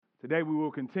Today we will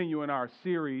continue in our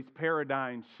series,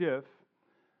 Paradigm Shift.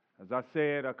 As I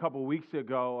said a couple weeks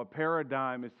ago, a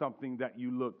paradigm is something that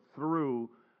you look through,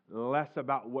 less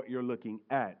about what you're looking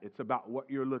at. It's about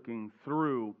what you're looking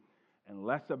through and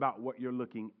less about what you're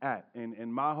looking at.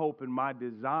 And my hope and my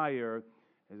desire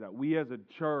is that we as a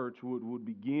church would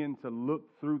begin to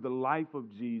look through the life of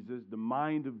Jesus, the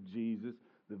mind of Jesus,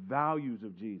 the values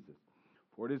of Jesus.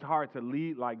 For it is hard to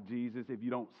lead like Jesus if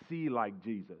you don't see like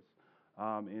Jesus.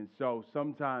 And so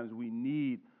sometimes we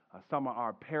need some of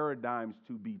our paradigms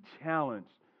to be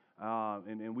challenged.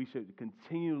 And we should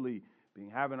continually be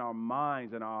having our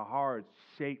minds and our hearts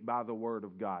shaped by the Word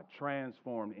of God,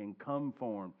 transformed and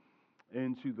conformed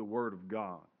into the Word of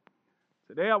God.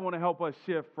 Today I want to help us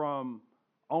shift from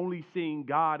only seeing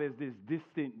God as this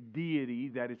distant deity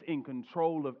that is in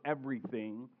control of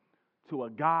everything to a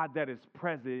God that is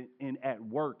present and at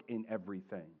work in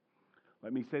everything.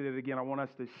 Let me say that again. I want us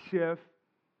to shift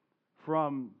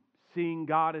from seeing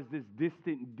God as this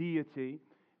distant deity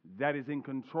that is in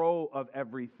control of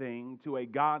everything to a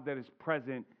God that is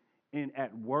present and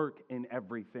at work in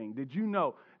everything. Did you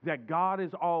know that God is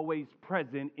always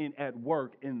present and at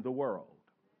work in the world?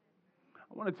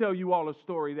 I want to tell you all a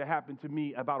story that happened to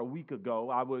me about a week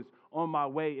ago. I was on my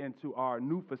way into our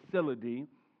new facility.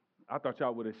 I thought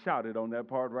y'all would have shouted on that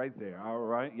part right there. All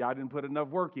right. Y'all didn't put enough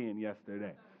work in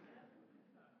yesterday.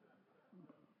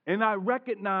 And I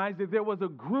recognized that there was a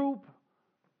group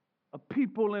of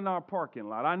people in our parking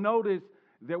lot. I noticed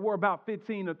there were about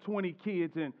 15 or 20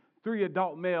 kids and 3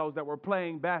 adult males that were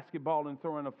playing basketball and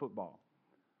throwing a football.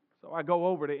 So I go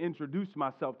over to introduce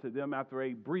myself to them. After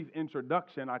a brief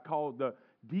introduction, I called the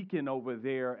deacon over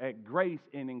there at Grace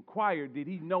and inquired, did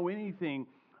he know anything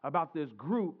about this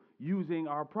group using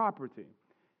our property?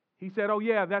 He said, oh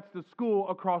yeah, that's the school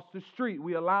across the street.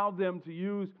 We allowed them to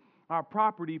use our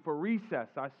property for recess.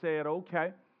 I said,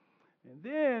 okay. And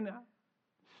then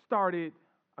started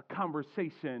a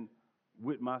conversation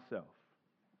with myself.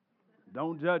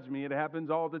 Don't judge me, it happens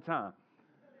all the time.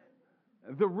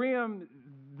 The rim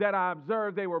that I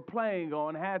observed they were playing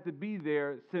on had to be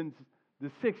there since the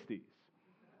 60s.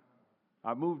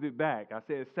 I moved it back. I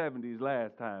said 70s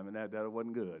last time, and that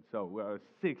wasn't good. So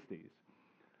 60s.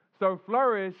 So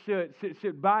Flourish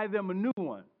should buy them a new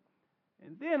one.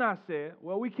 And then I said,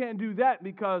 well, we can't do that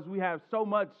because we have so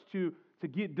much to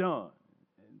get done.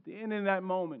 And then in that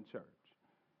moment, church,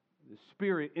 the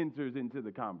Spirit enters into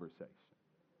the conversation.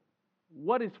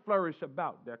 What is Flourish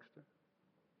about, Dexter?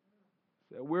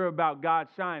 So we're about God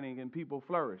shining and people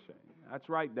flourishing. That's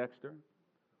right, Dexter.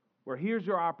 Well, here's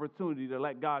your opportunity to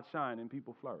let God shine and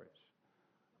people flourish.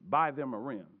 Buy them a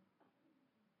rim.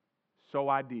 So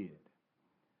I did.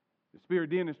 The Spirit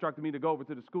then instructed me to go over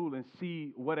to the school and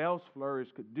see what else Flourish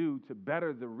could do to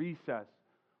better the recess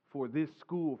for this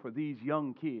school, for these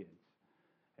young kids.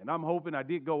 And I'm hoping I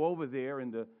did go over there,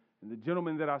 and the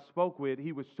gentleman that I spoke with,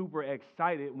 he was super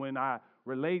excited when I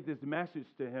relayed this message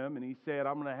to him, and he said,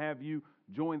 I'm going to have you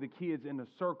join the kids in a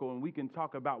circle, and we can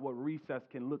talk about what recess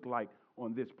can look like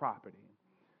on this property.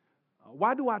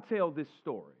 Why do I tell this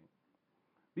story?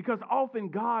 Because often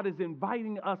God is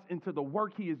inviting us into the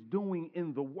work He is doing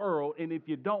in the world, and if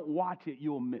you don't watch it,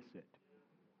 you'll miss it.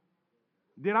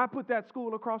 Did I put that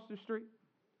school across the street?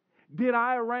 Did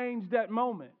I arrange that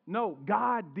moment? No,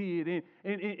 God did.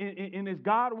 And is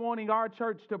God wanting our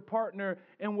church to partner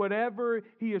in whatever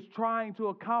He is trying to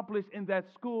accomplish in that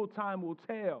school? Time will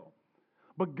tell.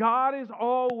 But God is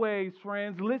always,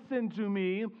 friends, listen to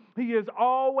me, He is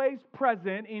always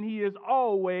present and He is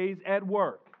always at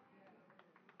work.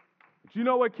 But you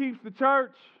know what keeps the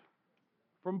church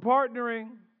from partnering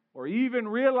or even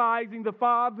realizing the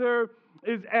Father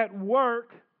is at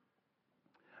work?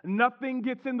 Nothing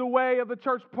gets in the way of the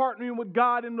church partnering with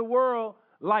God in the world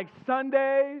like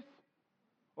Sundays,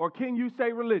 or can you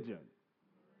say religion?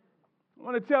 I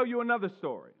want to tell you another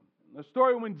story. A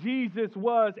story when Jesus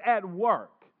was at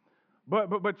work.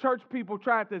 But church people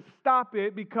tried to stop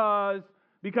it because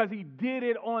He did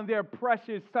it on their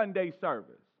precious Sunday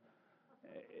service.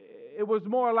 It was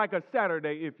more like a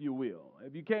Saturday, if you will.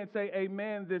 If you can't say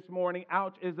amen this morning,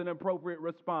 ouch is an appropriate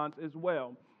response as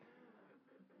well.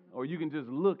 Or you can just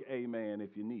look amen if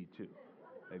you need to.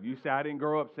 If you say, I didn't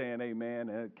grow up saying amen,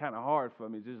 and it's kind of hard for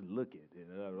me, just look at it.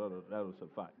 That'll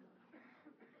suffice.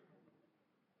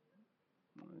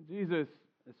 Jesus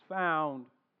is found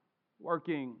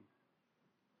working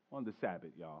on the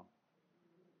Sabbath, y'all.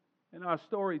 In our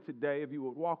story today, if you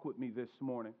would walk with me this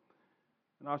morning,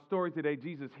 in our story today,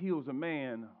 Jesus heals a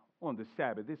man on the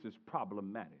Sabbath. This is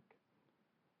problematic.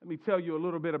 Let me tell you a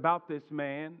little bit about this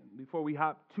man before we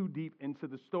hop too deep into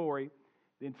the story.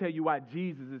 then tell you why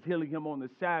Jesus is healing him on the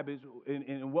Sabbath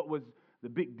and what was the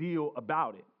big deal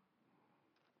about it.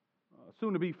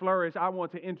 Soon to be flourished, I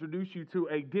want to introduce you to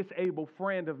a disabled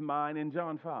friend of mine in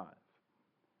John 5.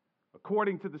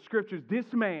 According to the scriptures, this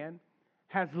man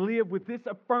has lived with this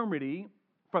infirmity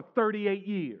for 38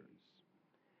 years.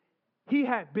 He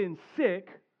had been sick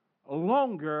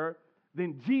longer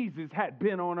than Jesus had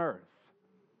been on earth.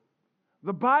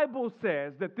 The Bible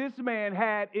says that this man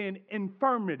had an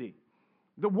infirmity.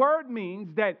 The word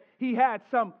means that he had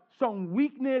some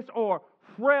weakness or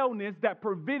frailness that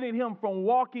prevented him from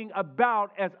walking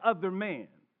about as other men.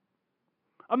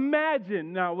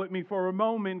 Imagine now with me for a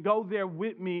moment, go there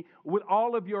with me with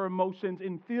all of your emotions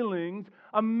and feelings.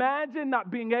 Imagine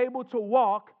not being able to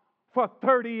walk for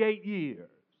 38 years.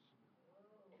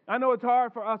 I know it's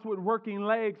hard for us with working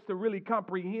legs to really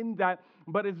comprehend that,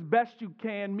 but as best you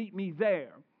can, meet me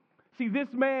there. See, this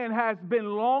man has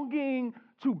been longing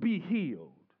to be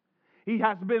healed. He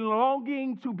has been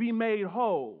longing to be made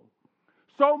whole.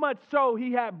 So much so,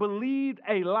 he had believed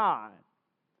a lie.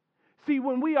 See,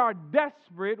 when we are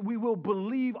desperate, we will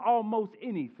believe almost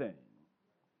anything.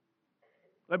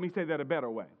 Let me say that a better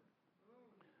way.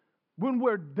 When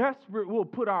we're desperate, we'll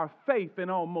put our faith in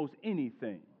almost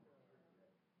anything.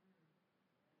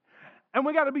 And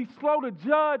we got to be slow to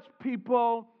judge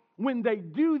people when they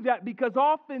do that, because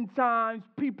oftentimes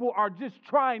people are just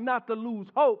trying not to lose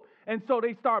hope. And so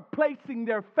they start placing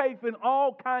their faith in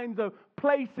all kinds of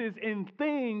places and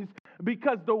things,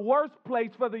 because the worst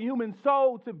place for the human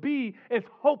soul to be is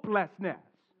hopelessness.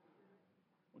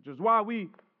 Which is why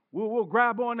we'll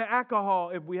grab on to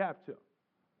alcohol if we have to.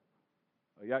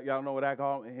 Y'all know what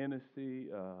alcohol is? Hennessy,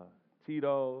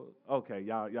 Tito. Okay,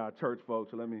 y'all church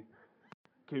folks, so let me...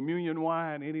 Communion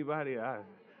wine, anybody? Yeah,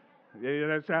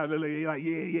 that sounds like,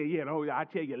 yeah. No, I'll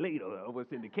tell you later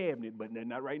what's in the cabinet, but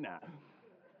not right now.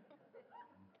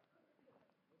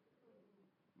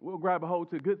 We'll grab a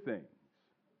hold to good things.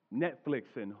 Netflix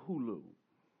and Hulu.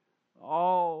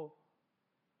 All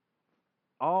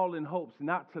in hopes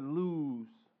not to lose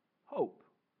hope.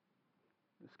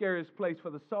 The scariest place for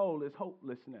the soul is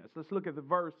hopelessness. Let's look at the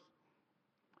verse.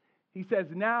 He says,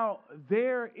 now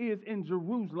there is in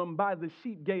Jerusalem by the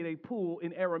sheep gate a pool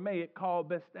in Aramaic called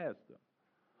Bethesda,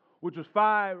 which was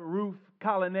 5 roof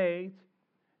colonnades.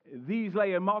 These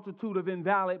lay a multitude of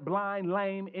invalid, blind,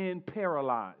 lame, and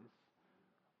paralyzed.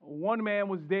 One man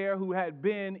was there who had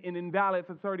been an invalid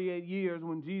for 38 years.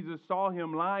 When Jesus saw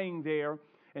him lying there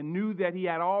and knew that he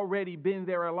had already been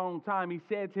there a long time, he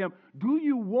said to him, do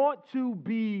you want to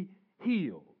be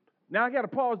healed? Now I got to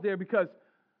pause there because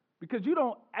you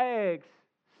don't ask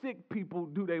sick people,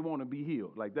 do they want to be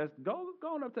healed? Like that's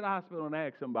going up to the hospital and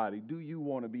ask somebody, do you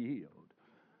want to be healed?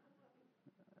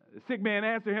 The sick man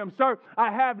answered him, sir,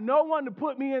 I have no one to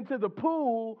put me into the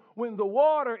pool when the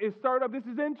water is stirred up. This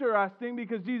is interesting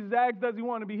because Jesus asks, does he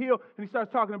want to be healed? And he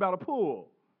starts talking about a pool.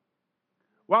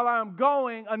 While I'm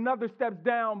going, another steps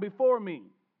down before me.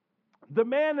 The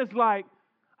man is like,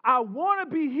 I want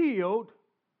to be healed,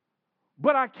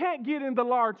 but I can't get in the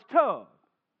large tub.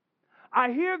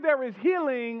 I hear there is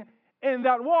healing in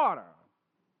that water.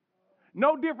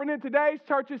 No different in today's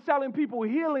churches selling people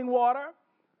healing water.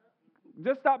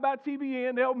 Just stop by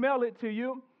TBN, they'll mail it to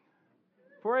you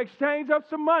for exchange of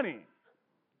some money.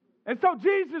 And so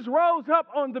Jesus rose up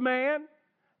on the man,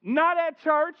 not at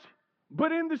church,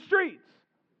 but in the streets.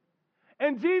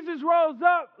 And Jesus rose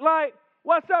up like,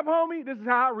 what's up, homie? This is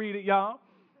how I read it, y'all.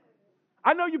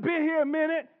 I know you've been here a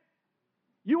minute.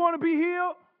 You want to be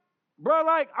healed? Bro,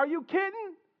 like, are you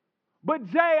kidding? But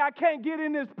Jay, I can't get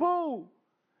in this pool.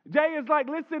 Jay is like,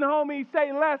 listen, homie,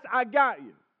 say less, I got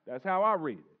you. That's how I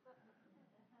read it.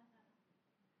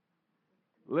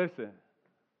 Listen,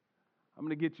 I'm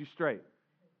going to get you straight.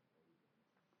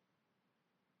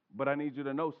 But I need you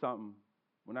to know something.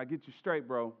 When I get you straight,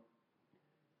 bro,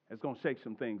 it's going to shake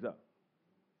some things up.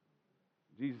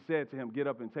 Jesus said to him, get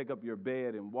up and take up your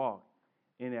bed and walk.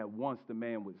 And at once the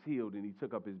man was healed, and he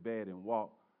took up his bed and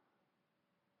walked.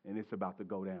 And it's about to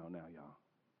go down now, y'all.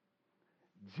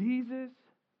 Jesus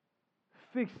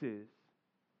fixes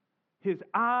his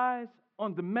eyes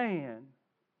on the man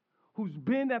who's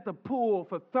been at the pool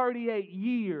for 38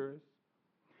 years,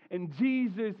 and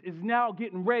Jesus is now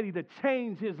getting ready to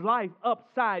change his life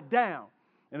upside down.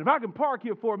 And if I can park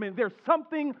here for a minute, there's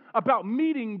something about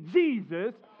meeting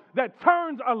Jesus that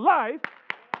turns a life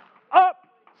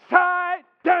upside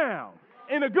down.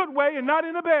 In a good way and not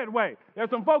in a bad way. There's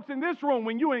some folks in this room,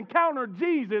 when you encounter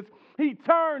Jesus, he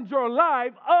turns your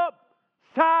life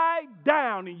upside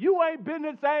down, and you ain't been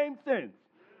the same since.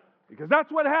 Because that's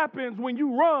what happens when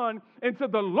you run into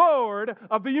the Lord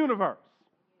of the universe.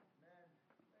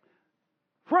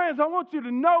 Friends, I want you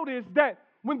to notice that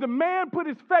when the man put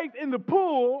his faith in the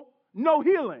pool, no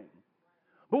healing.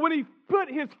 But when he put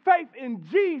his faith in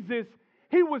Jesus,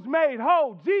 he was made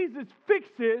whole. Jesus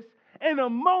fixes in a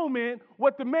moment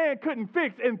what the man couldn't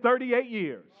fix in 38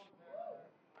 years.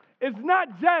 It's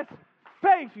not just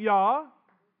faith, y'all,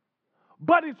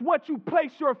 but it's what you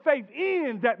place your faith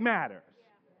in that matters.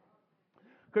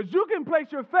 Because you can place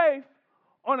your faith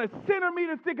on a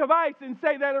centimeter thick of ice and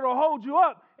say that it'll hold you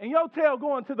up and your tail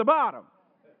going to the bottom.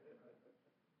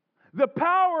 The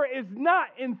power is not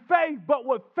in faith, but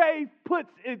what faith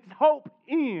puts its hope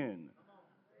in.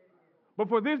 But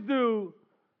for this dude,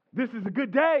 this is a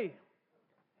good day.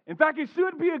 In fact, it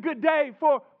should be a good day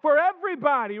for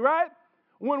everybody, right?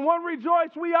 When one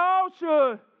rejoices, we all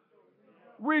should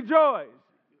rejoice.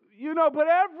 You know, but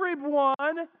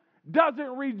everyone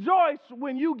doesn't rejoice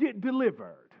when you get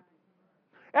delivered.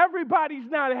 Everybody's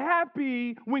not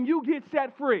happy when you get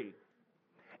set free,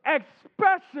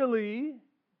 especially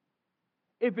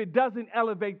if it doesn't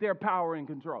elevate their power and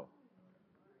control.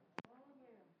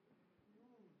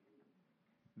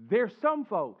 There's some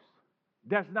folks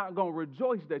that's not going to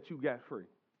rejoice that you got free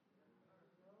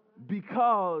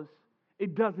because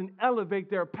it doesn't elevate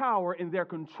their power and their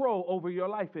control over your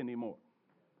life anymore.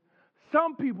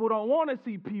 Some people don't want to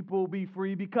see people be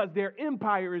free because their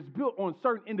empire is built on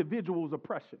certain individuals'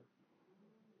 oppression.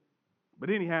 But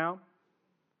anyhow,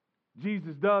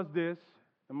 Jesus does this,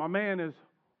 and my man is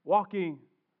walking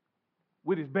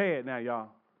with his bed now, y'all.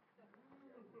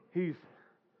 He's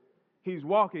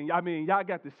walking. I mean, y'all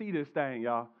got to see this thing,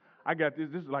 y'all. I got this.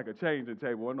 This is like a changing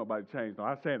table. Ain't nobody changed. No,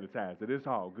 I sanitized it. It's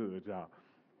all good, y'all.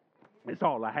 It's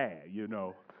all I had, you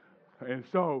know. And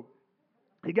so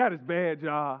he got his bed,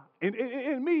 y'all.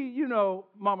 And me, you know,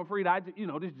 Mama Frida, this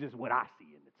is just what I see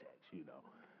in the text, you know.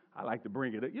 I like to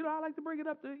bring it up. You know, I like to bring it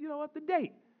up to, up to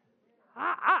date.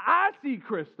 I see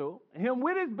Crystal, him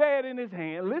with his bed in his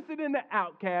hand, listening to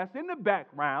Outkast in the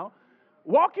background,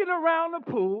 walking around the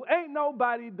pool. Ain't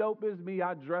nobody dope as me.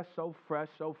 I dress so fresh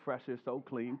and so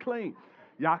clean.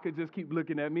 Y'all could just keep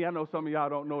looking at me. I know some of y'all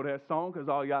don't know that song because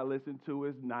all y'all listen to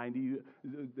is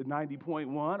 90.1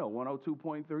 or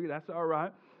 102.3. That's all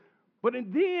right. But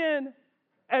then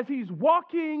as he's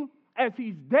walking, as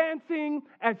he's dancing,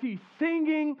 as he's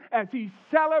singing, as he's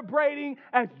celebrating,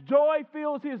 as joy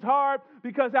fills his heart,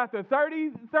 because after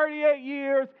 38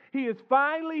 years, he is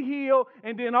finally healed,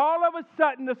 and then all of a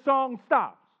sudden the song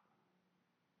stops.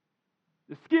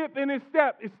 The skip in his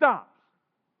step, it stops.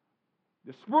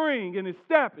 The spring in his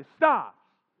step, it stops.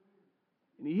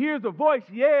 And he hears a voice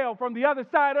yell from the other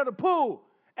side of the pool,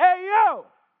 "Hey, yo,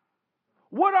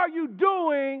 what are you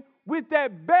doing with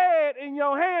that bed in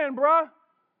your hand, bruh?"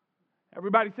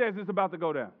 Everybody says it's about to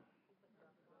go down.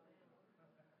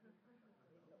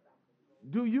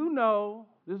 Do you know,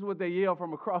 this is what they yell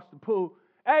from across the pool,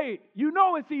 "Hey, you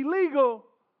know it's illegal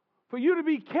for you to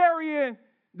be carrying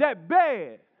that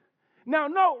bed." Now,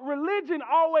 no, religion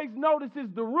always notices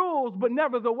the rules, but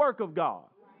never the work of God.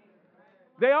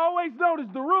 They always notice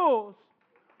the rules,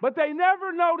 but they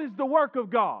never notice the work of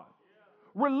God.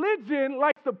 Religion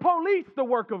likes to police the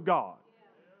work of God.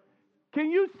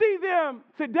 Can you see them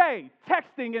today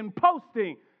texting and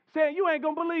posting, saying, "You ain't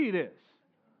going to believe this"?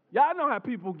 Y'all know how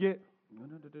people get.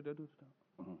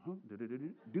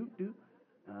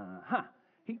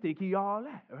 He think he all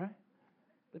that, right?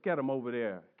 Look at him over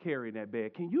there carrying that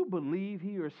bed. Can you believe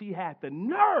he or she had the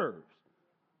nerves?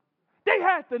 They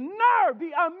had the nerve,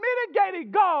 the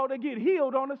unmitigated gall to get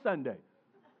healed on a Sunday.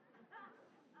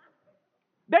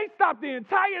 They stopped the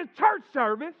entire church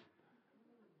service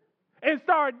and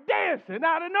started dancing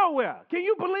out of nowhere. Can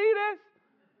you believe this?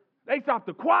 They stopped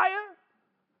the choir.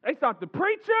 They stopped the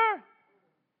preacher.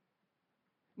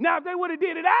 Now, if they would have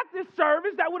did it at this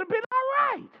service, that would have been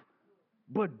all right.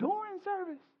 But during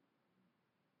service,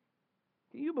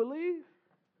 can you believe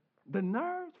the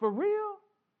nerves for real?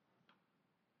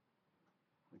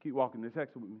 Keep walking this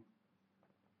text with me.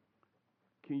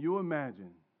 Can you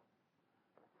imagine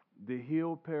the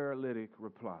healed paralytic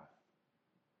reply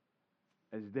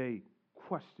as they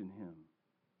question him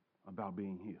about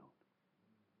being healed,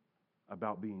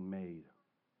 about being made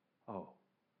whole?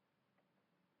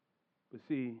 But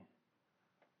see,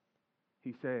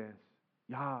 he says,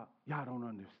 y'all don't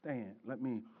understand. Let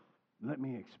me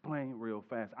explain real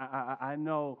fast. I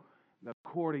know that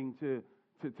according to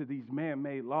these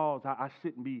man-made laws, I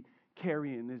shouldn't be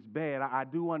carrying this bed. I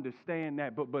do understand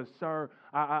that, but sir,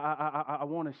 I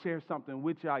want to share something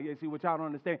with y'all. You see, what y'all don't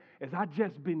understand is I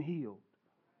just been healed.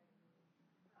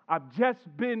 I've just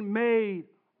been made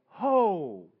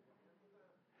whole.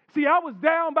 See, I was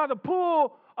down by the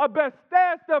pool of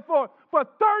Bethesda for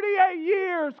 38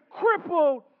 years,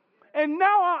 crippled, and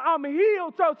now I'm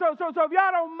healed. So if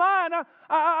y'all don't mind,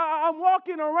 I'm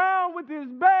walking around with this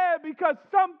bed because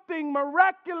something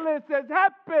miraculous has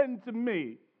happened to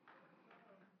me.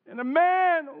 And a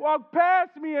man walked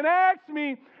past me and asked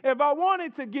me if I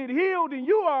wanted to get healed, and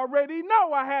you already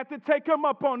know I had to take him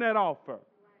up on that offer.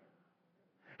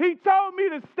 He told me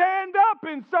to stand up,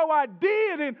 and so I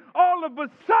did, and all of a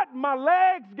sudden my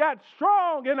legs got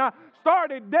strong, and I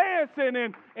started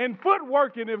dancing and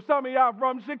footworking, if some of y'all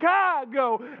from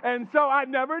Chicago. And so I'd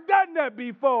never done that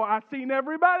before. I seen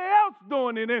everybody else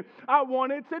doing it, and I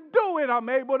wanted to do it. I'm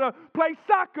able to play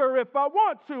soccer if I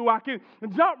want to. I can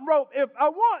jump rope if I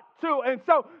want to. And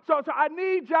so I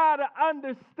need y'all to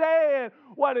understand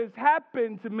what has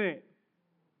happened to me.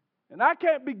 And I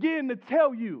can't begin to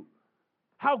tell you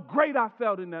how great I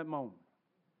felt in that moment.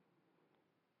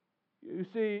 You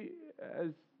see, as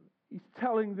he's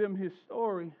telling them his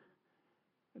story,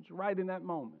 it's right in that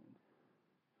moment,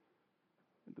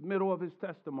 in the middle of his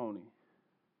testimony,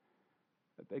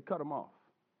 that they cut him off.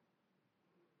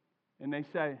 And they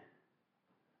say,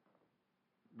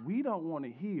 we don't want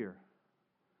to hear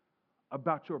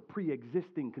about your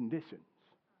pre-existing conditions.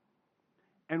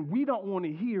 And we don't want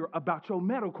to hear about your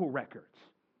medical records.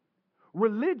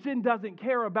 Religion doesn't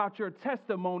care about your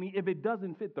testimony if it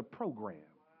doesn't fit the program.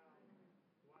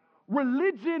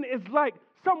 Religion is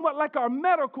somewhat like our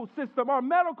medical system. Our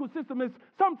medical system is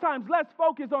sometimes less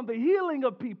focused on the healing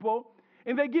of people,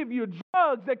 and they give you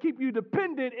drugs that keep you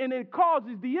dependent, and it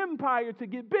causes the empire to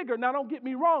get bigger. Now, don't get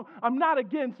me wrong. I'm not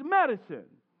against medicine.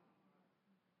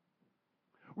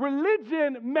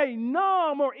 Religion may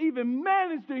numb or even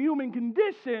manage the human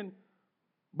condition,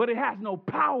 but it has no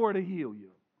power to heal you.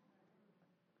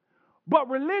 But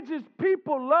religious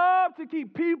people love to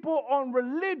keep people on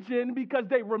religion because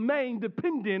they remain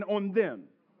dependent on them.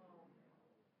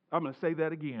 I'm going to say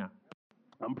that again.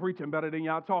 I'm preaching better than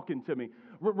y'all talking to me.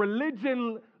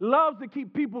 Religion loves to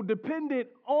keep people dependent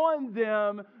on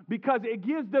them because it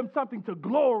gives them something to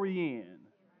glory in.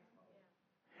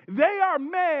 They are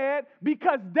mad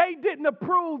because they didn't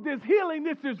approve this healing.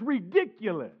 This is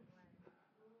ridiculous.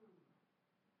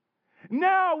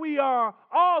 Now we are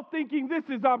all thinking this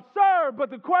is absurd, but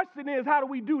the question is, how do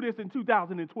we do this in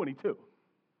 2022?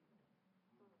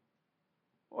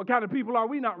 What kind of people are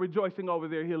we not rejoicing over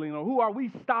their healing? Or who are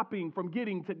we stopping from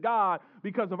getting to God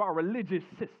because of our religious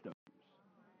systems?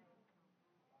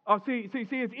 Oh, see,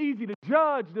 it's easy to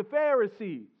judge the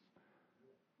Pharisees,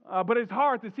 but it's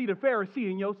hard to see the Pharisee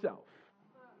in yourself.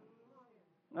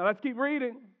 Now let's keep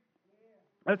reading.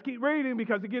 Let's keep reading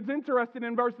because it gets interesting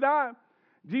in verse 9.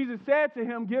 Jesus said to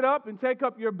him, get up and take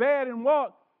up your bed and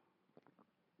walk.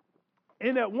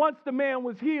 And at once the man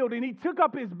was healed, and he took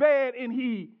up his bed and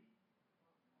he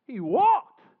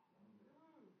walked.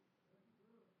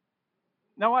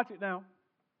 Now watch it now.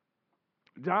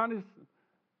 John is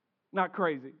not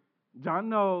crazy. John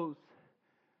knows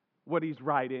what he's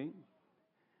writing.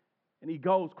 And he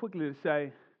goes quickly to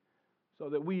say, so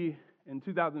that we in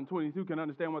 2022 can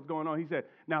understand what's going on. He said,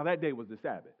 now that day was the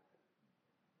Sabbath.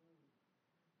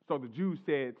 So the Jews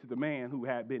said to the man who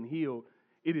had been healed,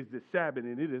 it is the Sabbath,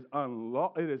 and it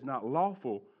is not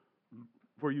lawful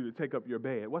for you to take up your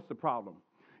bed. What's the problem?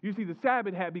 You see, the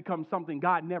Sabbath had become something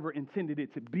God never intended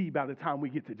it to be by the time we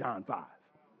get to John 5.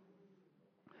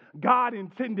 God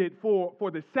intended for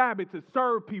the Sabbath to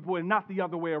serve people and not the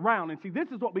other way around. And see, this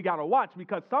is what we got to watch,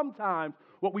 because sometimes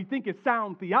what we think is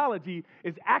sound theology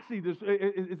is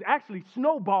actually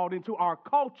snowballed into our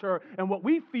culture and what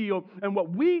we feel and what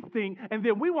we think, and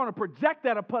then we want to project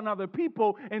that upon other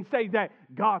people and say that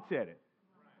God said it.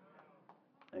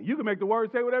 And you can make the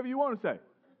word say whatever you want to say.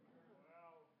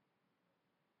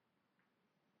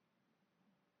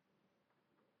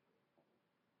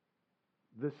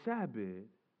 The Sabbath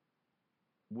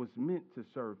was meant to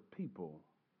serve people,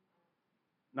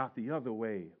 not the other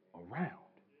way around.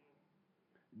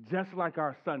 Just like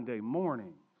our Sunday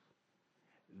mornings,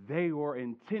 they were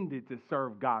intended to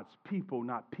serve God's people,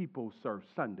 not people serve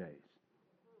Sundays.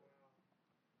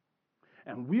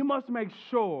 And we must make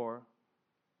sure,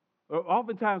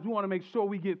 oftentimes we want to make sure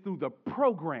we get through the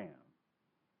program.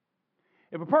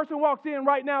 If a person walks in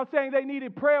right now saying they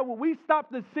needed prayer, will we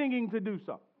stop the singing to do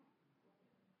so?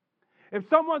 If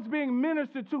someone's being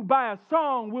ministered to by a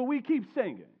song, will we keep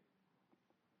singing?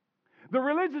 The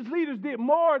religious leaders did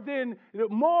more than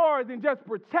just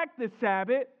protect the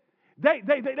Sabbath.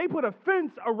 They put a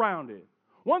fence around it.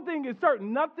 One thing is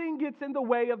certain, nothing gets in the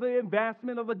way of the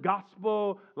advancement of the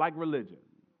gospel like religion.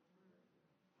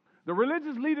 The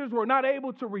religious leaders were not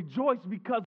able to rejoice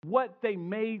because of what they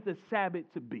made the Sabbath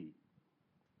to be.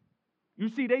 You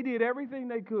see, they did everything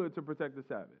they could to protect the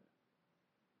Sabbath,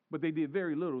 but they did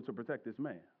very little to protect this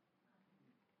man.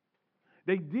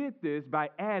 They did this by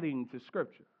adding to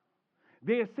Scripture.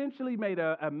 They essentially made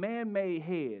a man-made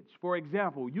hedge. For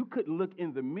example, you couldn't look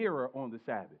in the mirror on the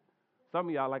Sabbath. Some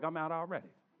of y'all like, I'm out already.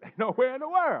 Ain't nowhere in the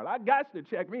world. I got to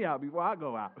check me out before I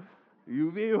go out.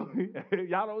 You feel me?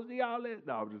 Y'all don't see all this?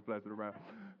 No, I'm just messing around.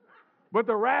 But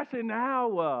the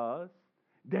rationale was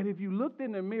that if you looked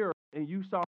in the mirror and you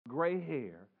saw gray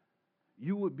hair,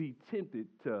 you would be tempted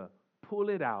to pull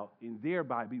it out and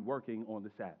thereby be working on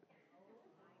the Sabbath.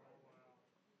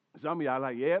 Some of y'all are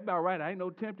like, yeah, about right. I ain't no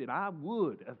tempted. I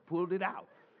would have pulled it out.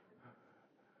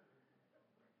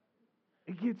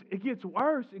 It gets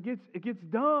worse. It gets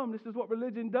dumb. This is what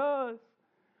religion does.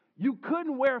 You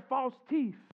couldn't wear false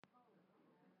teeth.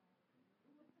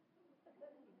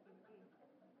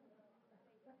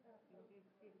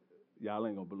 Y'all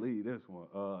ain't gonna believe this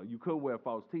one. You couldn't wear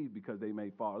false teeth because they may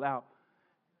fall out,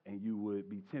 and you would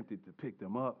be tempted to pick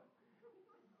them up,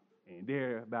 and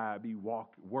thereby be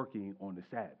working on the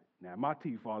Sabbath. Now, if my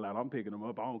teeth fall out, I'm picking them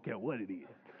up. I don't care what it is.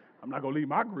 I'm not going to leave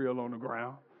my grill on the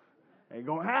ground. Ain't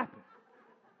going to happen.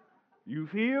 You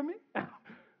feel me?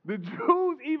 The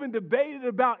Jews even debated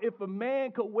about if a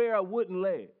man could wear a wooden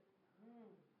leg.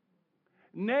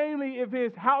 Namely, if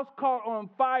his house caught on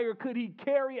fire, could he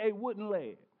carry a wooden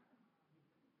leg?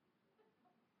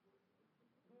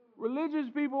 Religious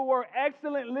people were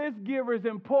excellent list givers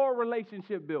and poor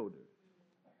relationship builders.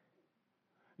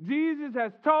 Jesus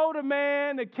has told a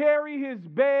man to carry his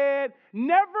bed.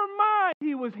 Never mind,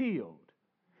 he was healed.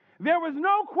 There was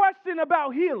no question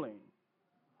about healing.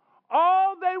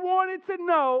 All they wanted to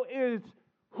know is,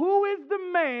 who is the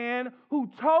man who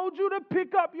told you to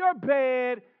pick up your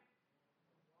bed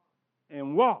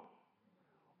and walk?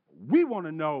 We want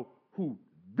to know who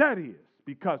that is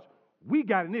because we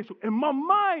got an issue. And my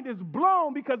mind is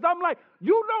blown because I'm like,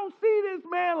 you don't see this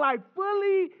man like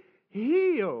fully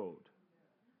healed.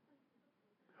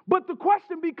 But the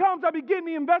question becomes, I begin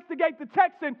to investigate the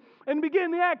text and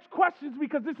begin to ask questions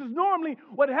because this is normally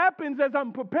what happens as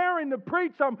I'm preparing to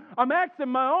preach. I'm asking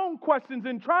my own questions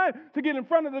and trying to get in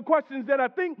front of the questions that I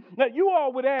think that you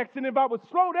all would ask. And if I would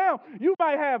slow down, you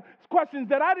might have questions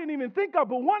that I didn't even think of.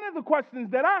 But one of the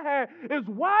questions that I had is,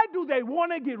 why do they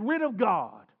want to get rid of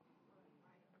God?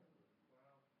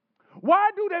 Why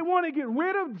do they want to get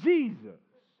rid of Jesus?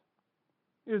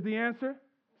 Here's the answer: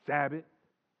 Sabbath.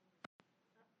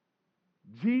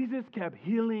 Jesus kept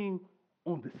healing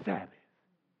on the Sabbath.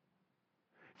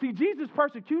 See, Jesus'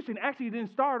 persecution actually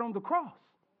didn't start on the cross.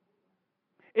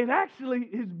 It actually,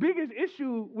 his biggest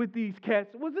issue with these cats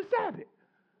was the Sabbath.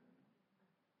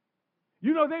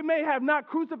 You know, they may have not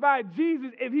crucified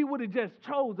Jesus if he would have just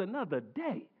chose another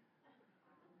day.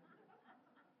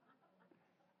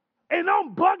 And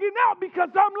I'm bugging out because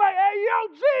I'm like, hey,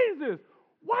 yo, Jesus,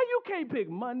 why you can't pick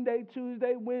Monday,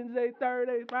 Tuesday, Wednesday,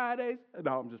 Thursday, Fridays?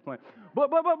 No, I'm just playing.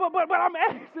 But I'm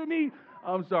asking these.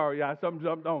 I'm sorry, y'all. Something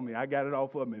jumped on me. I got it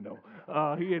off of me though.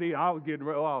 I was getting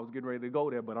ready to go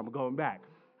there, but I'm going back.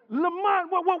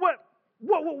 Lamont,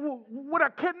 what I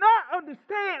cannot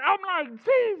understand? I'm like,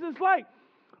 Jesus, like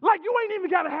you ain't even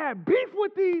got to have beef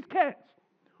with these cats.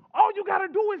 All you got to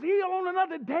do is heal on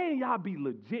another day, and y'all be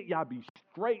legit. Y'all be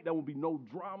straight. There will be no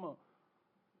drama.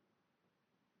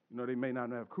 You know, they may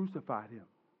not have crucified him.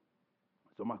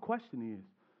 So my question is,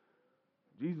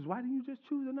 Jesus, why didn't you just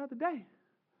choose another day?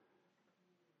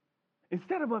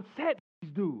 Instead of upset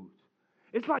these dudes.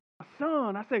 It's like my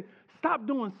son. I say, stop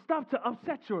doing stuff to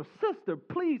upset your sister.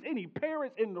 Please, any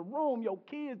parents in the room, your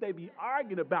kids, they be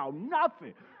arguing about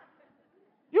nothing.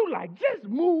 You like, just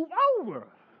move over.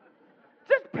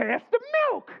 Just pass the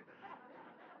milk.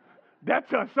 That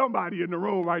touched somebody in the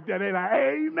room right there. They like,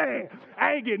 amen.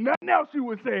 I ain't getting nothing else you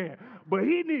were saying, but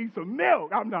he needs some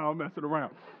milk. I'm not messing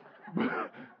around.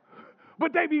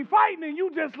 But they be fighting, and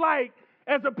you just like,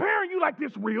 as a parent, you like,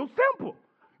 this real simple.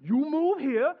 You move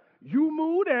here, you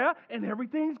move there, and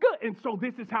everything's good. And so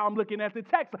this is how I'm looking at the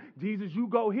text. Jesus, you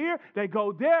go here, they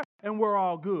go there, and we're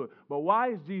all good. But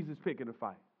why is Jesus picking a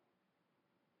fight?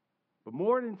 But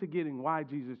more than to getting why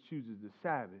Jesus chooses the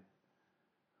Sabbath,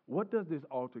 what does this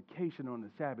altercation on the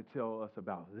Sabbath tell us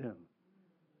about them?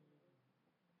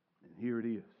 And here it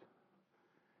is.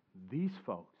 These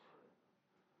folks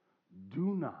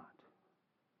do not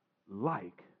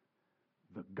like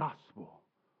the gospel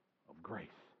of grace.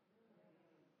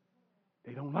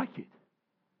 They don't like it.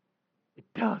 It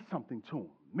does something to them.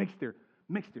 Makes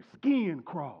their skin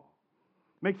crawl.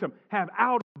 Makes them have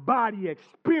out-of-body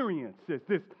experiences.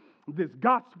 This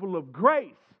gospel of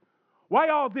grace. Why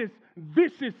all this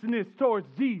viciousness towards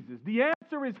Jesus? The answer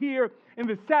answer is here in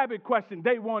the Sabbath question.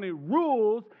 They wanted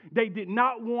rules. They did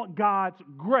not want God's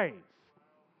grace.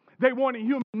 They wanted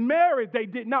human merit. They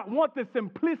did not want the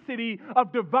simplicity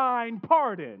of divine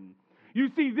pardon. You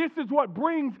see, this is what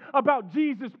brings about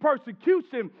Jesus'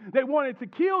 persecution. They wanted to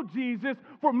kill Jesus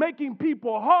for making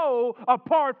people whole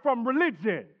apart from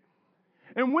religion.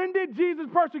 And when did Jesus'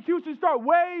 persecution start?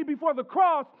 Way before the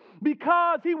cross,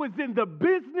 because he was in the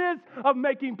business of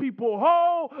making people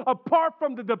whole apart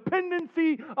from the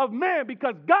dependency of man,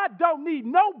 because God don't need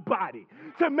nobody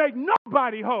to make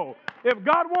nobody whole. If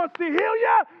God wants to heal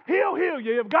you, he'll heal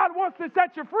you. If God wants to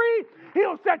set you free,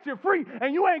 he'll set you free.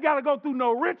 And you ain't got to go through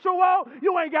no ritual.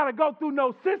 You ain't got to go through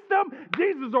no system.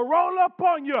 Jesus will roll up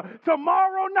on you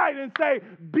tomorrow night and say,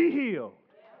 be healed.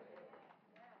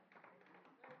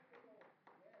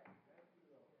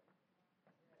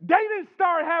 They didn't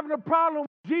start having a problem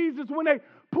with Jesus when they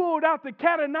pulled out the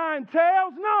cat o' nine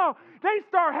tails. No, they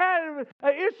started having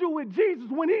an issue with Jesus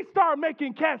when he started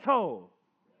making cats whole.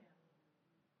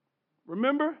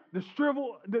 Remember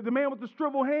the man with the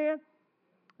shriveled hand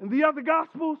in the other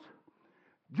Gospels?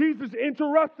 Jesus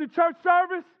interrupts the church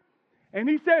service and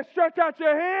he says, stretch out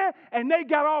your hand, and they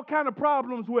got all kind of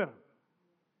problems with him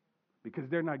because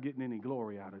they're not getting any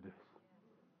glory out of this.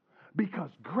 Because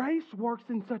grace works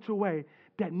in such a way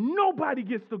that nobody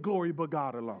gets the glory but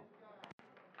God alone.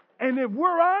 And if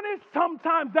we're honest,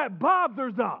 sometimes that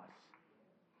bothers us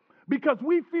because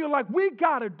we feel like we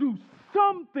got to do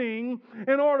something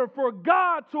in order for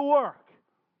God to work.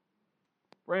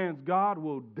 Friends, God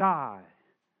will die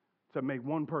to make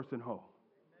one person whole.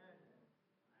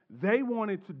 They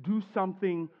wanted to do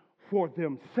something for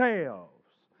themselves.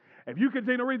 If you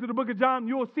continue to read through the book of John,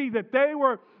 you'll see that they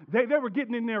were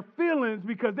getting in their feelings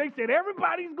because they said,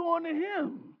 everybody's going to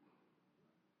him.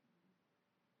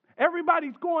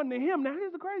 Everybody's going to him. Now,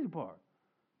 here's the crazy part.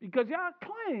 Because y'all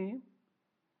claim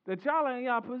that y'all are in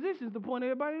y'all positions to point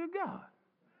everybody to God.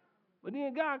 But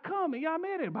then God come and y'all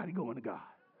made everybody going to God.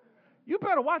 You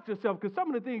better watch yourself because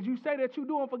some of the things you say that you're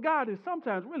doing for God is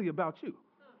sometimes really about you.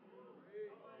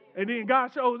 And then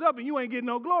God shows up and you ain't getting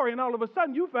no glory. And all of a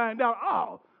sudden you find out,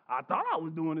 oh, I thought I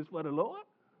was doing this for the Lord.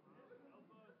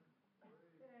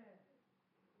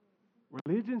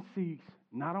 Religion seeks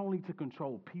not only to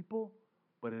control people,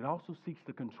 but it also seeks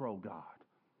to control God.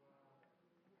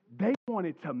 They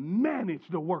wanted to manage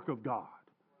the work of God.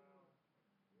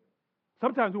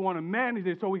 Sometimes we want to manage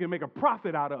it so we can make a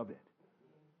profit out of it.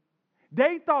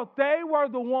 They thought they were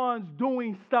the ones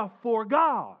doing stuff for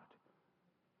God.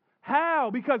 How?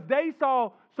 Because they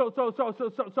saw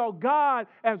so God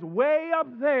as way up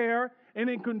there and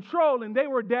in control, and they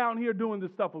were down here doing the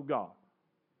stuff of God.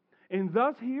 And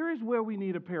thus, here is where we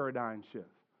need a paradigm shift.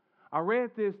 I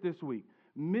read this week.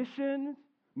 Mission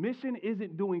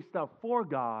isn't doing stuff for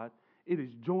God. It is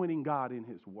joining God in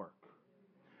his work.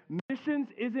 Missions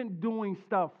isn't doing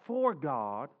stuff for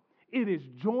God. It is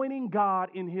joining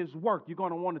God in his work. You're going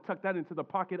to want to tuck that into the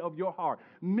pocket of your heart.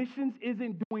 Missions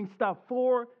isn't doing stuff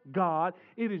for God.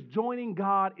 It is joining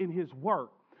God in his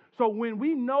work. So when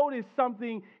we notice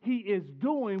something he is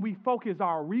doing, we focus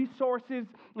our resources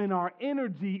and our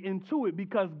energy into it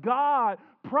because God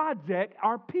projects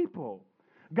our people.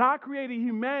 God created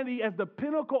humanity as the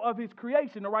pinnacle of his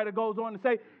creation. The writer goes on to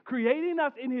say, creating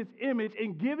us in his image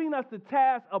and giving us the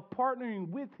task of partnering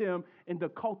with him in the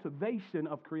cultivation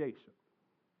of creation.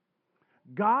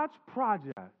 God's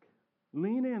project,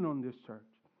 lean in on this, church.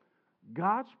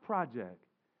 God's project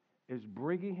is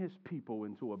bringing his people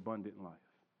into abundant life.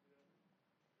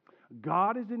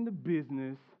 God is in the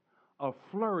business of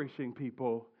flourishing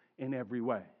people in every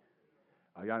way.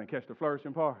 Y'all didn't catch the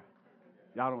flourishing part?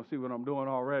 Y'all don't see what I'm doing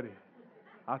already.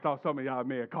 I thought some of y'all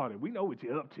may have caught it. We know what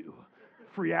you're up to.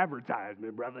 Free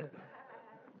advertisement, brother.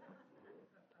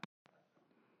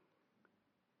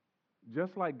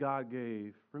 Just like God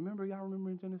gave, y'all remember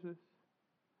in Genesis?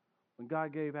 When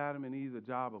God gave Adam and Eve the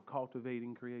job of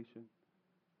cultivating creation?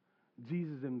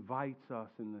 Jesus invites us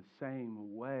in the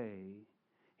same way.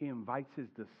 He invites his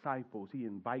disciples. He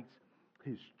invites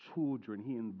his children.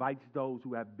 He invites those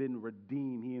who have been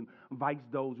redeemed. He invites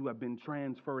those who have been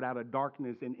transferred out of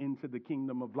darkness and into the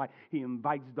kingdom of light. He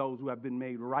invites those who have been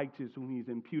made righteous, whom he's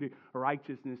imputed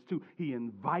righteousness to. He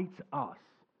invites us.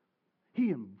 He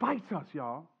invites us,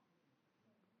 y'all,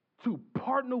 to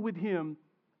partner with him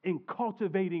in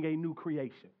cultivating a new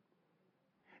creation.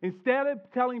 Instead of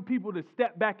telling people to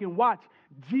step back and watch,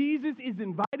 Jesus is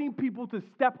inviting people to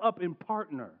step up and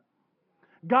partner.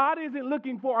 God isn't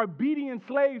looking for obedient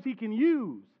slaves he can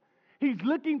use. He's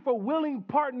looking for willing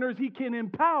partners he can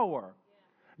empower.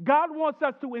 God wants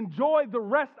us to enjoy the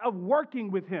rest of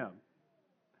working with him.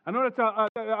 I know that's, I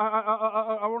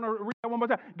want to read that one more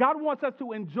time. God wants us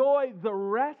to enjoy the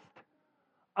rest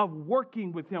of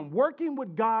working with Him. Working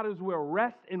with God is where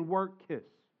rest and work kiss.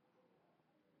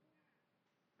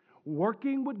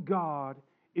 Working with God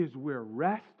is where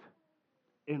rest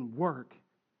and work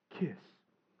kiss.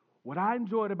 What I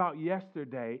enjoyed about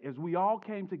yesterday is we all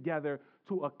came together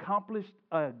to accomplish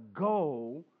a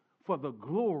goal for the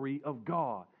glory of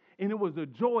God. And it was a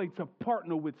joy to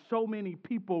partner with so many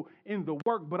people in the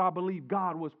work, but I believe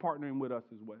God was partnering with us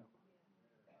as well.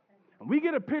 And we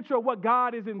get a picture of what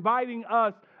God is inviting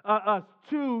us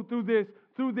to through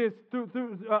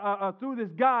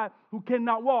this guy who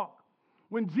cannot walk.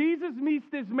 When Jesus meets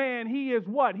this man, he is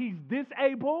what? He's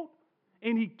disabled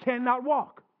and he cannot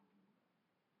walk.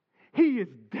 He is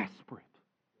desperate.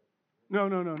 No.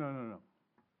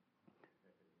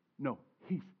 No,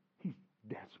 he's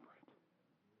desperate.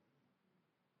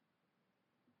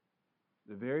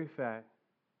 The very fact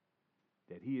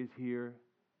that he is here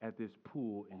at this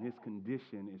pool in his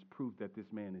condition is proof that this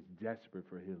man is desperate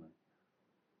for healing.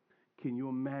 Can you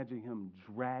imagine him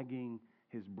dragging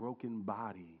his broken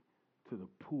body to the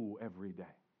pool every day?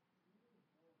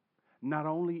 Not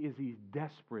only is he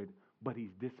desperate, but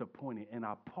he's disappointed. And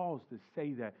I pause to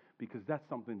say that because that's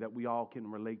something that we all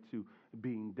can relate to.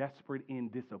 Being desperate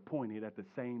and disappointed at the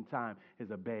same time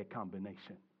is a bad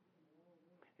combination.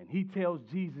 And he tells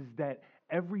Jesus that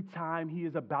every time he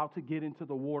is about to get into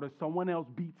the water, someone else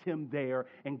beats him there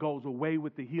and goes away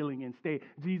with the healing instead.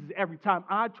 Jesus, every time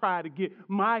I try to get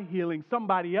my healing,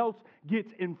 somebody else gets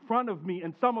in front of me.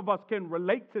 And some of us can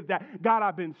relate to that. God,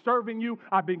 I've been serving you.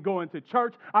 I've been going to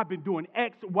church. I've been doing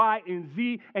X, Y, and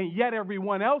Z. And yet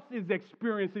everyone else is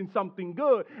experiencing something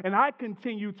good. And I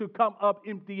continue to come up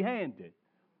empty-handed.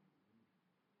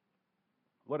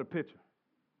 What a picture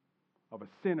of a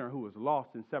sinner who is lost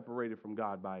and separated from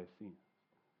God by his sin.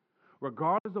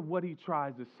 Regardless of what he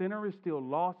tries, the sinner is still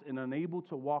lost and unable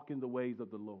to walk in the ways of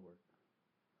the Lord.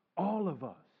 All of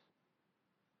us,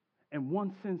 in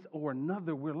one sense or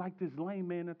another, we're like this lame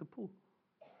man at the pool.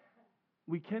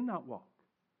 We cannot walk.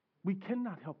 We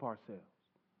cannot help ourselves.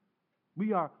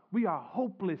 We are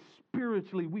hopeless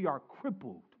spiritually. We are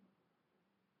crippled.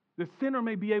 The sinner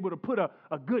may be able to put a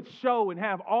good show and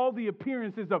have all the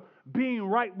appearances of being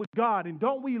right with God. And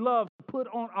don't we love to put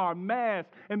on our mask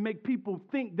and make people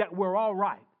think that we're all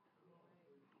right?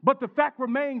 But the fact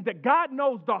remains that God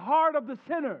knows the heart of the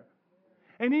sinner.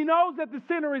 And he knows that the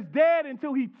sinner is dead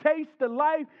until he tastes the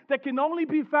life that can only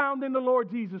be found in the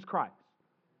Lord Jesus Christ.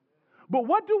 But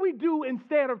what do we do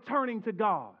instead of turning to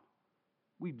God?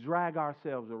 We drag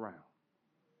ourselves around.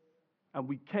 And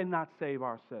we cannot save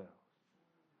ourselves.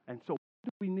 And so what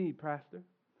do we need, Pastor?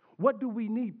 What do we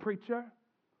need, preacher?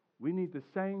 We need the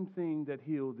same thing that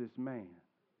healed this man.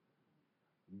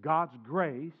 God's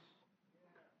grace,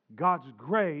 God's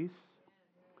grace,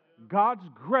 God's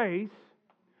grace,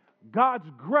 God's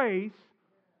grace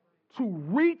to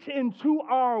reach into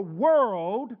our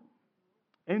world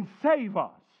and save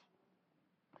us.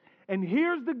 And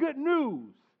here's the good news.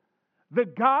 The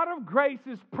God of grace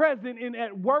is present and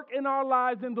at work in our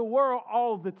lives in the world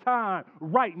all the time.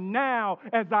 Right now,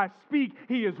 as I speak,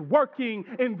 He is working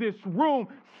in this room.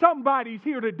 Somebody's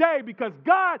here today because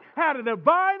God had a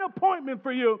divine appointment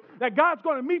for you, that God's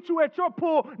going to meet you at your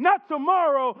pool, not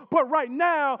tomorrow, but right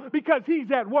now, because He's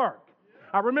at work.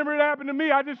 I remember it happened to me.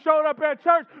 I just showed up at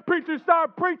church. Preacher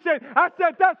started preaching. I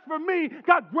said, that's for me.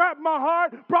 God grabbed my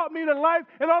heart, brought me to life,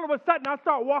 and all of a sudden I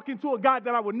start walking to a God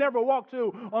that I would never walk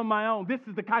to on my own. This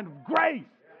is the kind of grace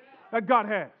that God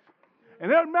has.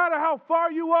 And it doesn't matter how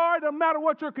far you are. It doesn't matter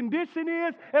what your condition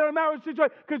is. It doesn't matter what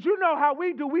situation. Because you know how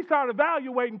we do. We start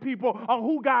evaluating people on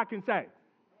who God can save.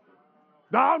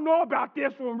 I don't know about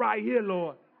this one right here,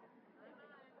 Lord.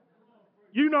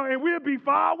 You know, and we'll be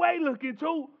far away looking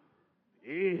too.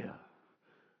 Yeah.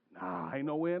 Nah, ain't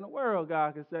nowhere in the world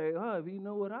God can say, if you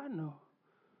know what I know.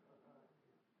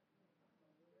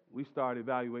 We start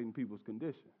evaluating people's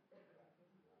condition.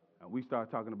 And we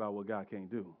start talking about what God can't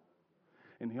do.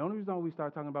 And the only reason we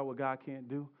start talking about what God can't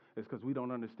do is because we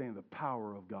don't understand the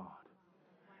power of God.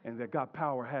 And that God's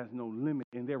power has no limit.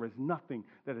 And there is nothing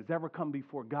that has ever come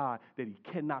before God that He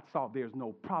cannot solve. There's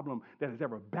no problem that has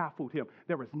ever baffled Him.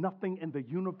 There is nothing in the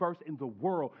universe, in the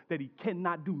world, that He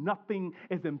cannot do. Nothing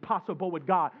is impossible with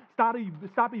God. Stop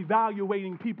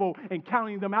evaluating people and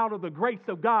counting them out of the grace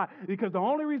of God. Because the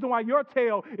only reason why your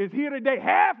tail is here today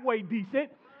halfway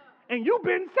decent and you've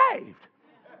been saved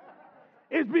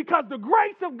is because the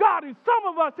grace of God is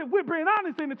some of us, if we're being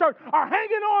honest in the church, are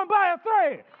hanging on by a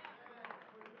thread.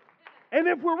 And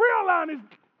if we're real honest,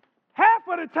 half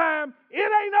of the time, it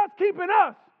ain't us keeping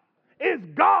us. It's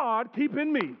God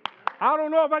keeping me. I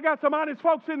don't know if I got some honest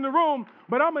folks in the room,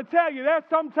 but I'm going to tell you, there's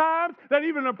sometimes that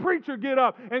even a preacher get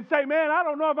up and say, man, I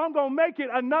don't know if I'm going to make it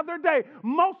another day.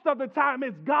 Most of the time,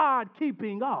 it's God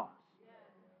keeping us.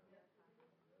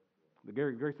 The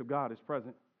grace of God is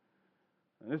present.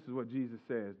 And this is what Jesus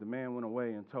says. The man went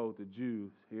away and told the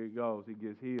Jews, here he goes, he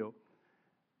gets healed.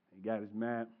 He got his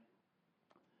mat.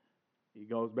 He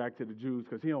goes back to the Jews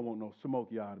because he don't want no smoke,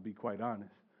 y'all, to be quite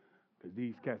honest. Because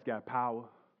these cats got power.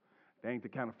 They ain't the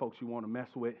kind of folks you want to mess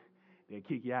with. They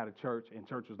kick you out of church, and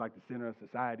church was like the center of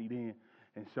society then.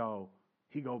 And so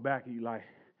he go back and he like,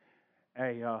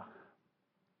 hey,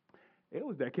 it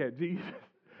was that cat Jesus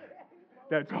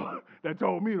that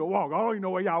told me to walk. I don't even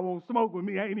know why y'all won't smoke with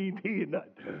me. I ain't even did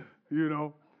nothing, you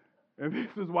know. And this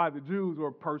is why the Jews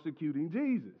were persecuting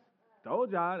Jesus.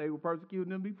 Told y'all they were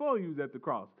persecuting him before he was at the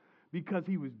cross. Because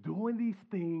he was doing these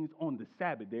things on the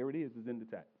Sabbath. There it is, it's in the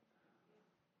text.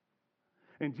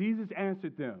 And Jesus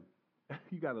answered them.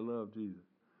 You got to love Jesus.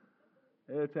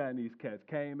 Every time these cats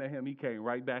came at him, he came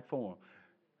right back for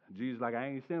them. Jesus like, I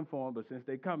ain't sent for them, but since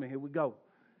they coming, here we go.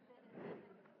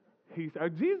 He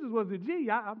said, Jesus was a G.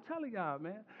 I'm telling y'all,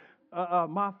 man.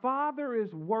 My Father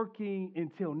is working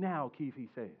until now, Keith, he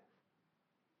says.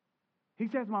 He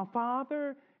says, my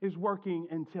Father is working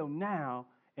until now,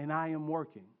 and I am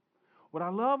working. What I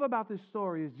love about this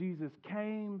story is Jesus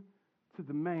came to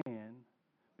the man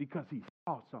because he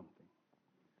saw something.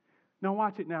 Now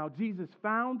watch it now. Jesus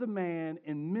found the man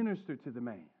and ministered to the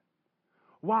man.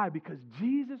 Why? Because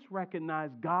Jesus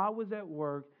recognized God was at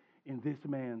work in this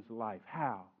man's life.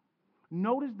 How?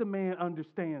 Notice the man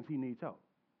understands he needs help.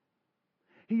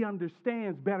 He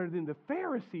understands better than the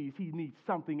Pharisees he needs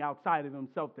something outside of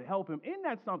himself to help him. Isn't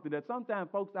that something that sometimes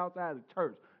folks outside of the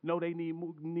church know they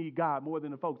need God more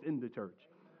than the folks in the church?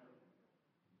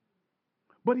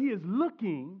 But he is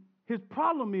looking. His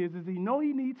problem is he knows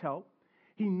he needs help.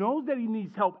 He knows that he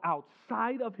needs help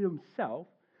outside of himself.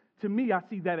 To me, I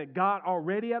see that at God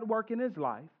already at work in his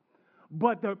life.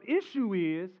 But the issue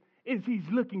is he's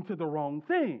looking to the wrong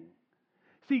thing.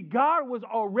 See, God was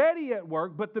already at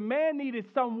work, but the man needed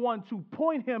someone to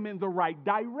point him in the right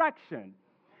direction.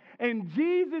 And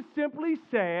Jesus simply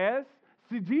sees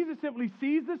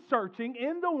the searching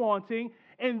in the wanting,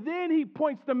 and then he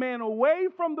points the man away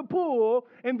from the pool,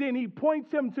 and then he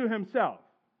points him to himself.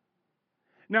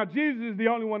 Now, Jesus is the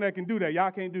only one that can do that.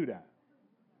 Y'all can't do that.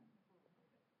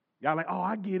 Y'all like, oh,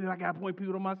 I get it. I got to point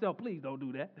people to myself. Please don't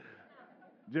do that.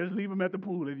 Just leave them at the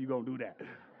pool if you're going to do that.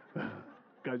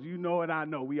 Because you know and I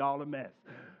know we all a mess.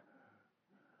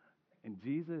 And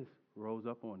Jesus rose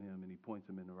up on him and he points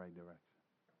him in the right direction.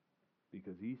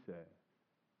 Because he said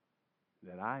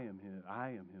that I am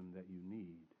him that you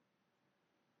need.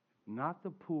 Not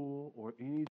the pool or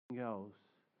anything else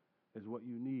is what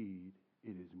you need.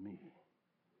 It is me.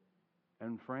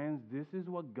 And friends, this is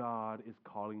what God is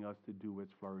calling us to do as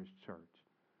Flourish Church.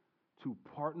 To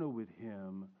partner with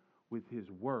him with his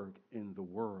work in the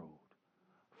world.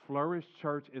 Flourish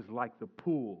Church is like the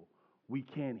pool. We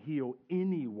can't heal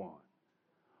anyone.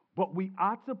 But we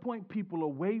ought to point people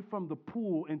away from the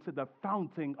pool into the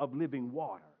fountain of living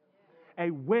water. A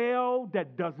well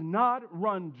that does not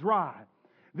run dry.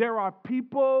 There are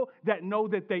people that know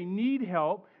that they need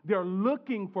help. They're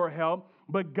looking for help.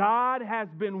 But God has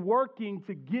been working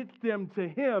to get them to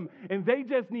him. And they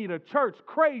just need a church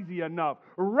crazy enough,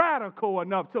 radical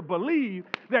enough to believe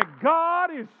that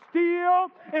God is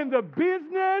still in the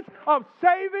business of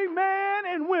saving men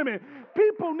and women.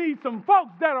 People need some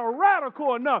folks that are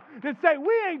radical enough to say,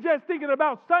 we ain't just thinking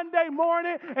about Sunday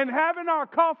morning and having our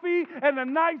coffee and a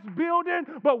nice building,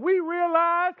 but we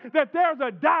realize that there's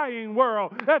a dying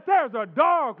world, that there's a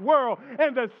dark world,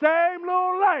 and the same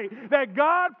little light that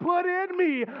God put in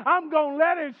me, I'm going to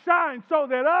let it shine so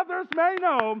that others may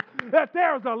know that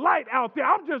there's a light out there.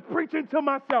 I'm just preaching to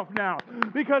myself now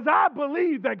because I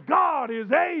believe that God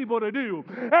is able to do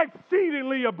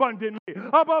exceedingly abundantly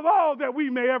above all that we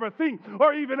may ever think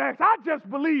or even ask. I just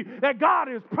believe that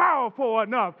God is powerful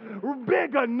enough,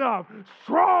 big enough,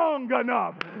 strong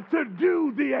enough to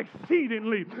do the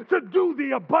exceedingly, to do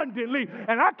the abundantly.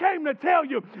 And I came to tell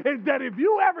you is that if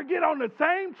you ever get on the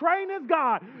same train as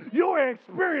God, you'll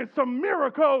experience some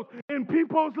miracles in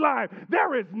people's lives.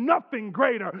 There is nothing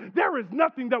greater. There is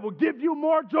nothing that will give you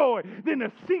more joy than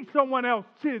to see someone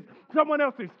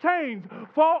else's chains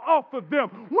fall off of them.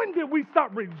 When did we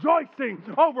stop rejoicing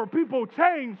over people's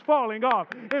chains falling off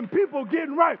and people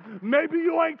getting right? Maybe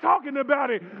you ain't talking about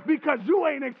it because you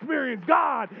ain't experienced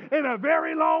God in a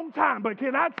very long time. But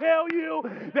can I tell you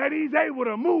that he's able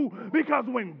to move? Because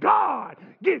when God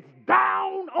gets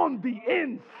down on the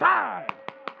inside,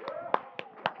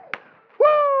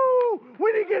 woo!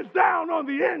 When he gets down on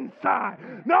the inside.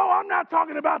 No, I'm not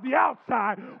talking about the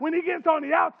outside. When he gets on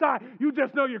the outside, you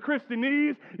just know your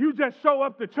Christianese. You just show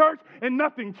up to church and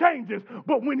nothing changes.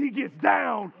 But when he gets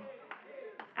down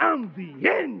on the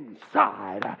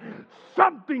inside,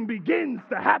 something begins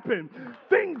to happen.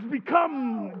 Things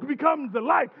become the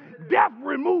light. Death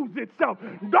removes itself.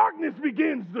 Darkness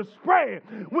begins to spread.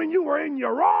 When you were in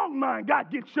your wrong mind,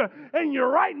 God gets you in your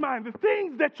right mind. The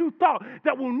things that you thought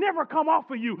that will never come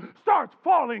off of you starts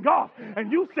falling off.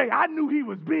 And you say, I knew he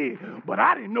was big, but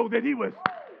I didn't know that he was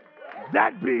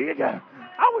that big.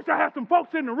 I wish I had some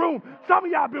folks in the room. Some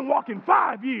of y'all been walking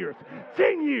 5 years,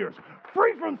 10 years,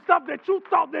 free from stuff that you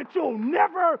thought that you'll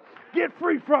never get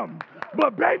free from.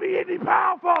 But baby, isn't he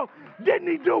powerful? Didn't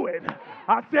he do it?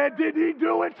 I said, did he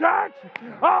do it, church?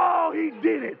 Oh, he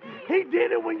did it. He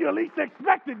did it when you least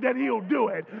expected that he'll do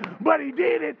it. But he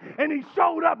did it, and he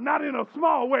showed up not in a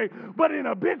small way, but in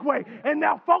a big way. And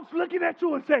now folks looking at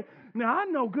you and say, now I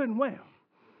know good and well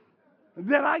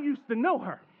that I used to know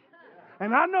her.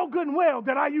 And I know good and well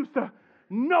that I used to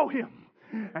know him.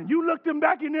 And you look them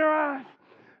back in their eyes,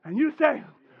 and you say,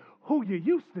 who you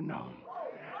used to know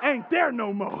ain't there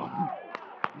no more.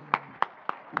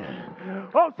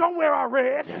 Oh, somewhere I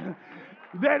read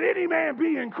that any man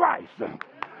be in Christ.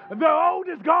 The old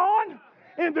is gone,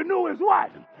 and the new is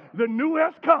what? The new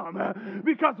has come.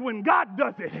 Because when God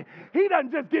does it, he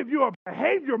doesn't just give you a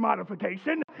behavior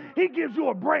modification. He gives you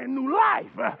a brand new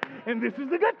life. And this is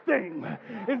the good thing,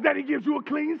 is that he gives you a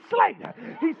clean slate.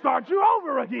 He starts you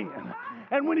over again.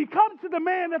 And when he comes to the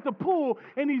man at the pool,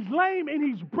 and he's lame and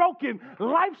he's broken,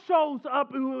 life shows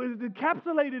up, who is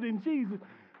encapsulated in Jesus,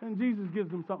 and Jesus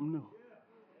gives him something new.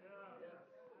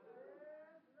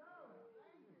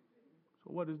 So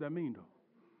what does that mean, though?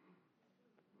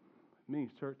 It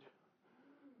means, church,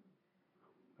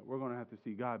 that we're going to have to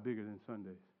see God bigger than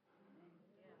Sundays.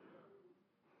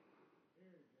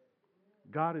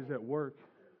 God is at work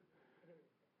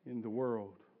in the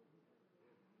world.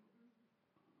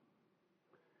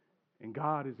 And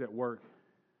God is at work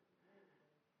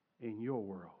in your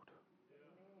world.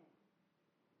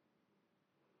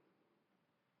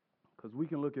 Because we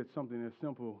can look at something as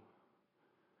simple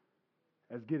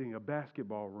as getting a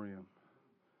basketball rim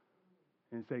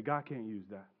and say, God can't use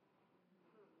that.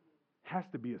 Has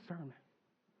to be a sermon.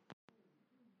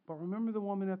 But remember the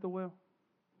woman at the well?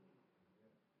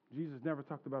 Jesus never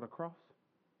talked about a cross.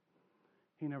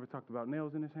 He never talked about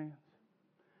nails in his hands.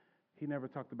 He never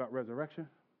talked about resurrection.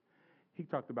 He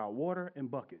talked about water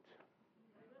and buckets.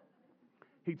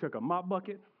 He took a mop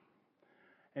bucket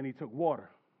and he took water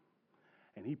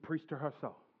and he preached to her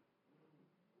soul.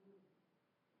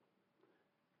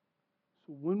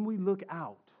 So when we look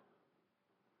out,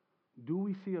 do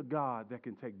we see a God that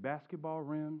can take basketball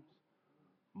rims,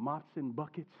 mops and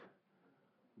buckets,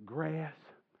 grass,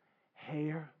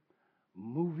 hair,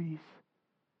 movies,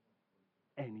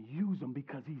 and use them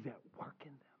because he's at work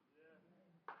in them?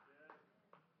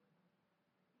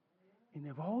 And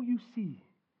if all you see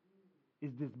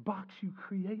is this box you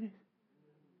created,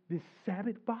 this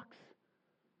Sabbath box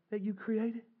that you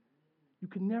created, you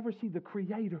can never see the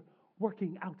Creator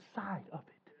working outside of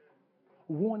it,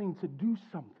 wanting to do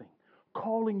something,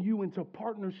 calling you into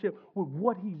partnership with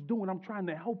what he's doing. I'm trying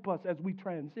to help us as we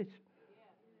transition.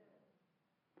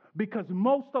 Because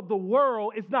most of the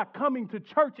world is not coming to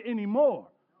church anymore.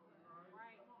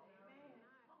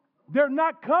 They're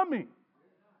not coming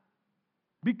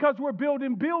because we're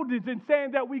building buildings and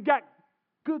saying that we got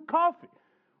good coffee.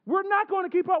 We're not going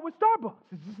to keep up with Starbucks.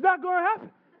 It's just not going to happen.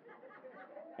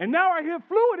 And now I hear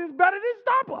Fluid is better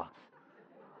than Starbucks.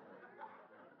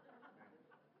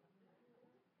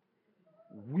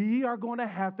 We are going to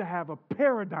have a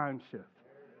paradigm shift.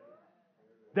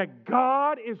 That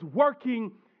God is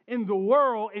working in the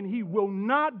world and he will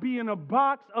not be in a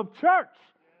box of church.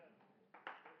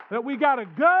 That we got to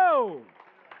go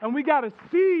and we got to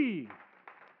see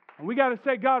and we got to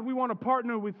say, God, we want to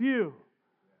partner with you.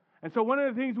 And so one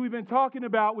of the things we've been talking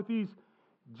about with these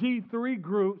G3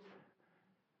 groups,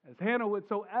 as Hannah would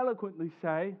so eloquently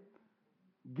say,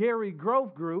 Gary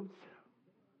Growth groups,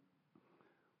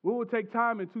 we will take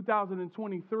time in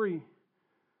 2023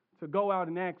 to go out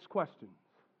and ask questions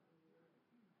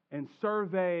and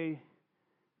survey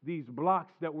these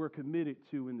blocks that we're committed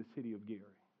to in the city of Gary.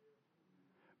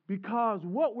 Because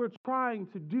what we're trying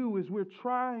to do is we're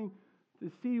trying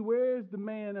to see where's the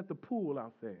man at the pool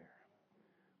out there?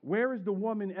 Where is the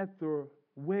woman at the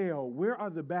well? Where are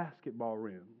the basketball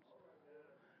rims?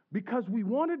 Because we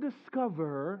want to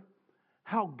discover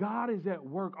how God is at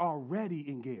work already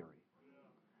in Gary.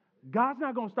 God's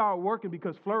not going to start working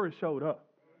because Flourish showed up.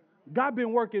 God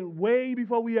been working way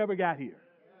before we ever got here.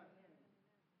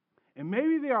 And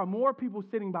maybe there are more people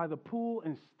sitting by the pool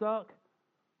and stuck,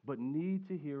 but need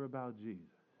to hear about Jesus.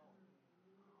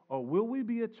 Or will we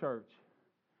be a church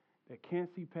that can't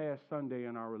see past Sunday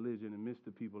in our religion and miss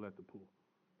the people at the pool?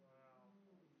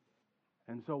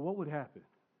 And so what would happen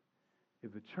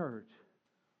if the church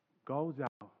goes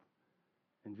out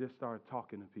and just starts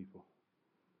talking to people,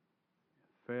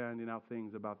 finding out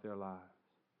things about their lives?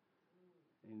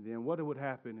 And then what would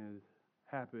happen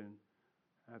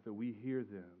after we hear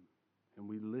them and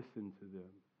we listen to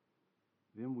them,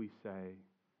 then we say,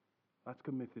 let's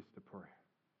commit this to prayer.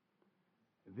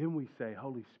 And then we say,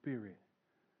 Holy Spirit,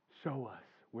 show us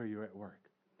where you're at work.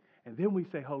 And then we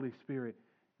say, Holy Spirit,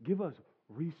 give us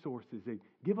resources and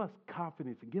give us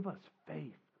confidence and give us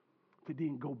faith to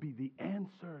then go be the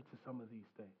answer to some of these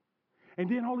things. And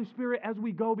then, Holy Spirit, as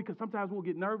we go, because sometimes we'll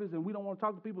get nervous and we don't want to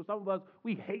talk to people. Some of us,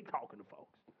 we hate talking to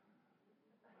folks.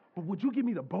 But would you give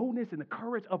me the boldness and the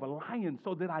courage of a lion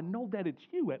so that I know that it's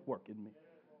you at work in me?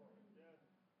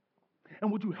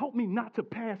 And would you help me not to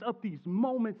pass up these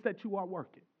moments that you are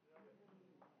working?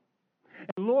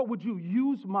 And Lord, would you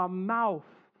use my mouth?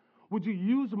 Would you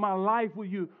use my life? Will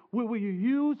you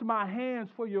use my hands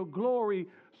for your glory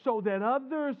so that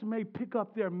others may pick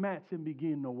up their mats and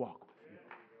begin to walk with you?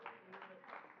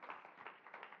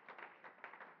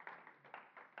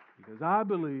 Because I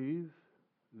believe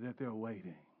that they're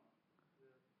waiting.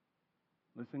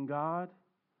 Listen, God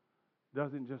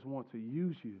doesn't just want to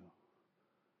use you.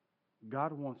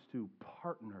 God wants to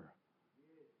partner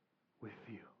with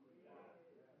you.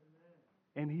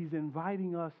 And he's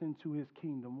inviting us into his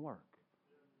kingdom work.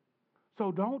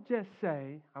 So don't just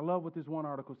say, I love what this one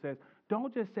article says,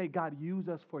 don't just say, God, use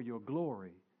us for your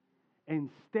glory.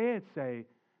 Instead say,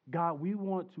 God, we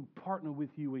want to partner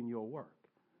with you in your work.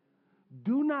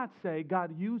 Do not say,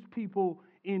 God, use people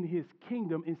in his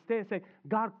kingdom. Instead say,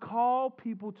 God, call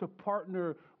people to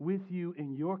partner with you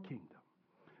in your kingdom.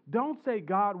 Don't say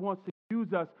God wants to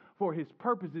use us for his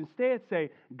purpose. Instead say,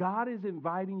 God is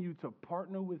inviting you to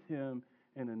partner with him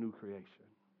in a new creation.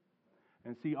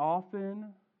 And see,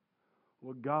 often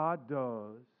what God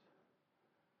does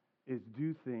is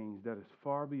do things that is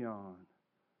far beyond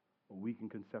what we can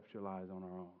conceptualize on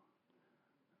our own.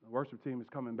 The worship team is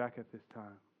coming back at this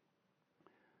time.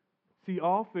 See,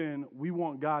 often we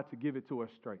want God to give it to us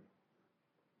straight.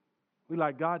 We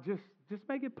like, God, just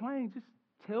make it plain. Just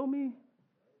tell me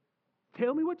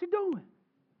what you're doing.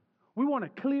 We want a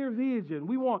clear vision.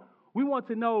 We want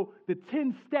to know the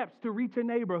 10 steps to reach a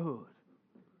neighborhood.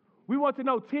 We want to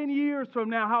know 10 years from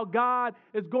now how God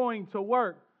is going to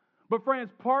work. But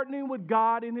friends, partnering with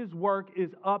God in his work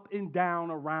is up and down,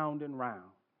 around and round.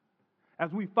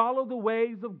 As we follow the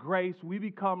ways of grace, we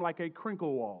become like a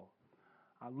crinkle wall.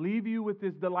 I'll leave you with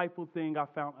this delightful thing I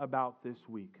found about this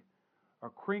week.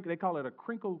 They call it a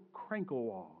crinkle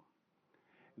wall.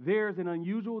 There's an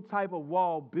unusual type of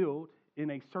wall built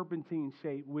in a serpentine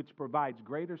shape which provides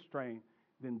greater strength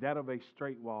than that of a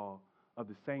straight wall of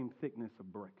the same thickness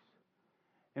of bricks.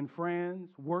 And friends,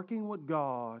 working with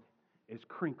God is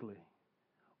crinkly.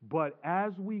 But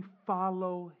as we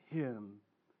follow him,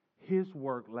 his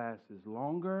work lasts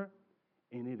longer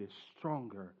and it is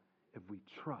stronger if we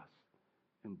trust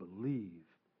and believe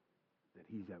that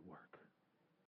he's at work.